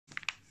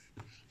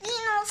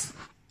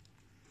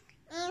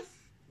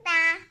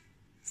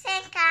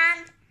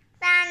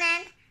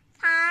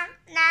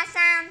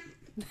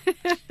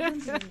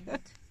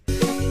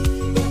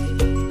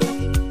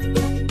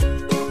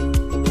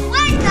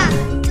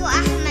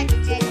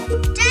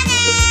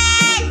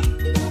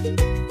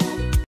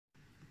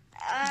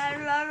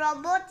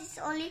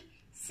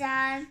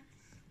the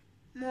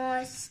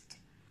most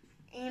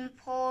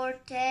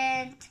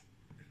important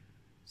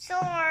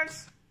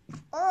source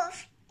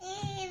of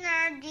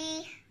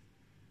energy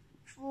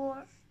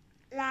for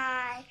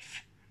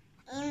life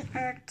in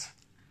Earth.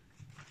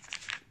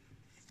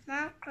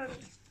 Mercury,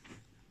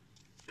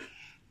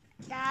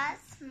 the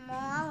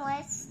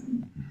smallest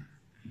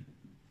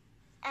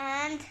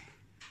and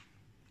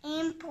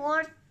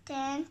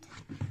important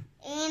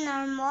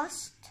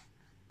innermost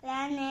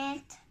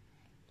planet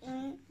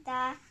in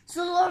the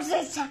solar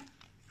system.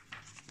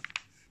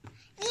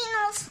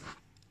 Venus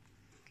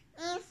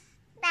is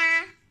the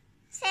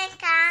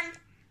second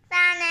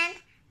planet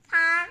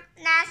from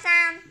the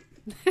Sun.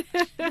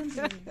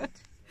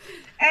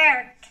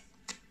 Earth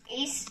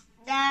is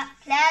the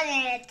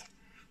planet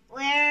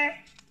where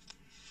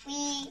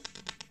we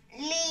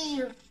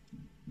live.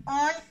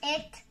 On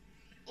it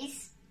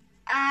is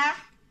a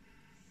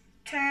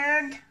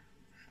third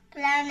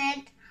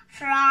planet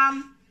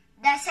from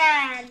the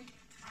Sun.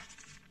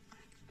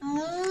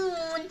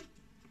 Moon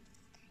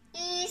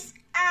is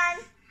an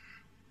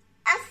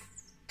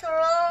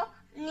astronomical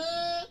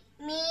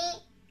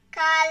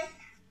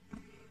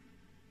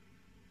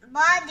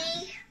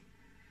body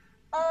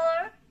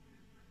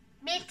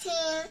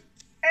orbiting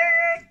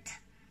Earth,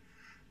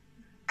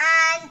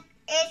 and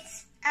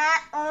it's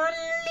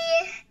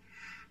only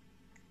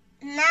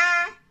natural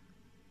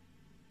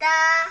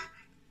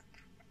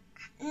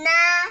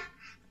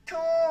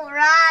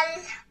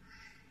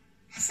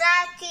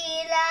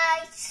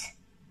satellite.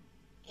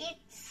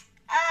 It's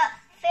a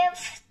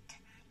fifth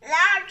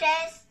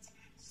largest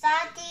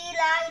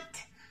satellite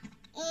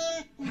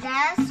in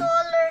the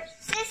solar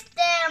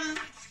system.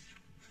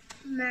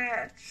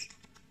 Mars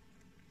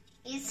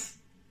is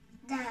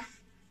the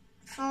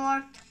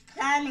fourth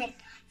planet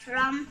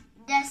from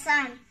the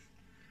Sun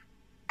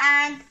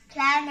and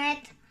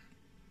planet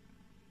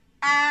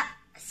a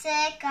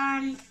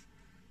second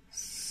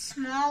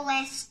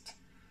smallest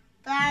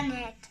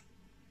planet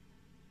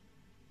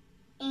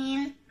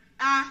in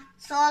a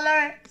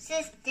solar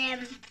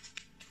system.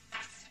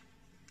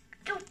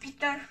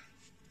 Jupiter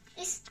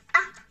is a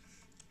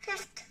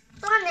fifth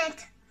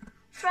planet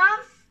from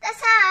the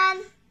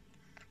Sun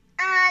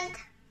and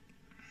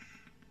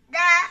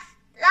the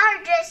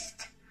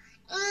largest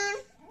in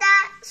the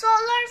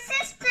solar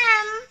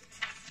system.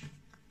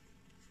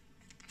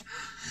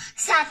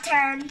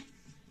 Saturn.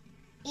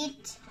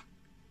 It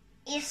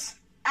is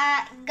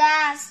a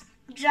gas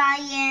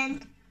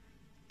giant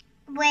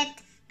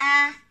with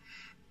a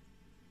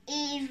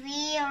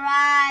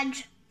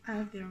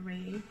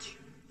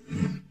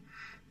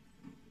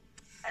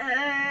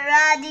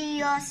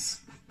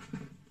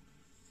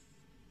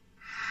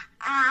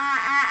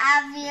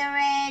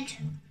average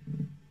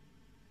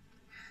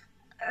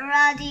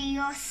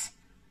radius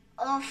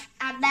of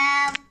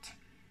about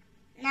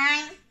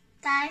 9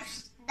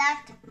 times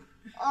that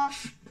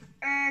of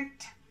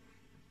Earth.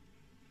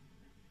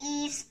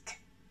 East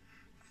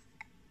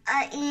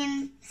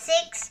in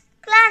 6th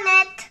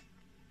planet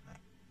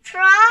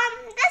from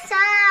the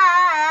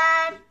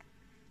Sun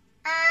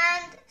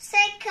and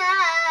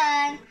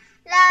second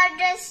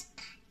largest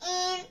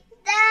in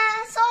the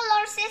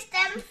solar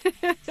system.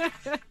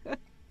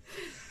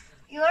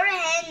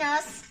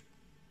 Uranus.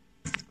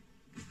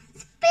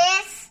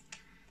 Space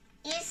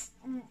is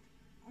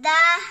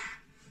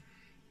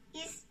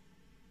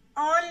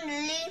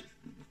only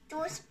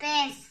to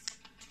space.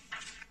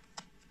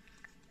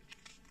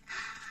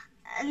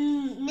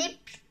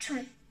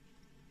 Neptune.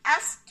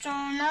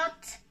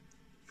 Astronaut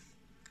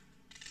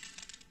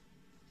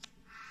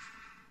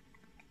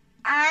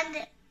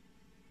and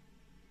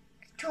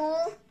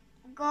to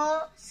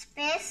go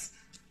space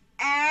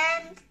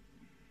and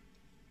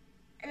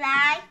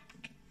like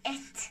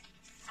it.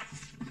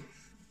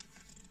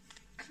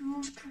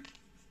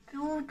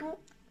 Pluto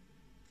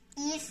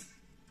is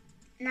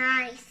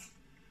nice.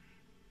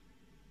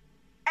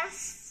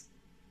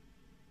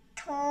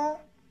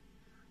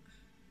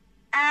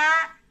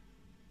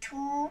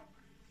 To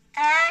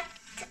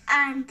act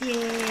and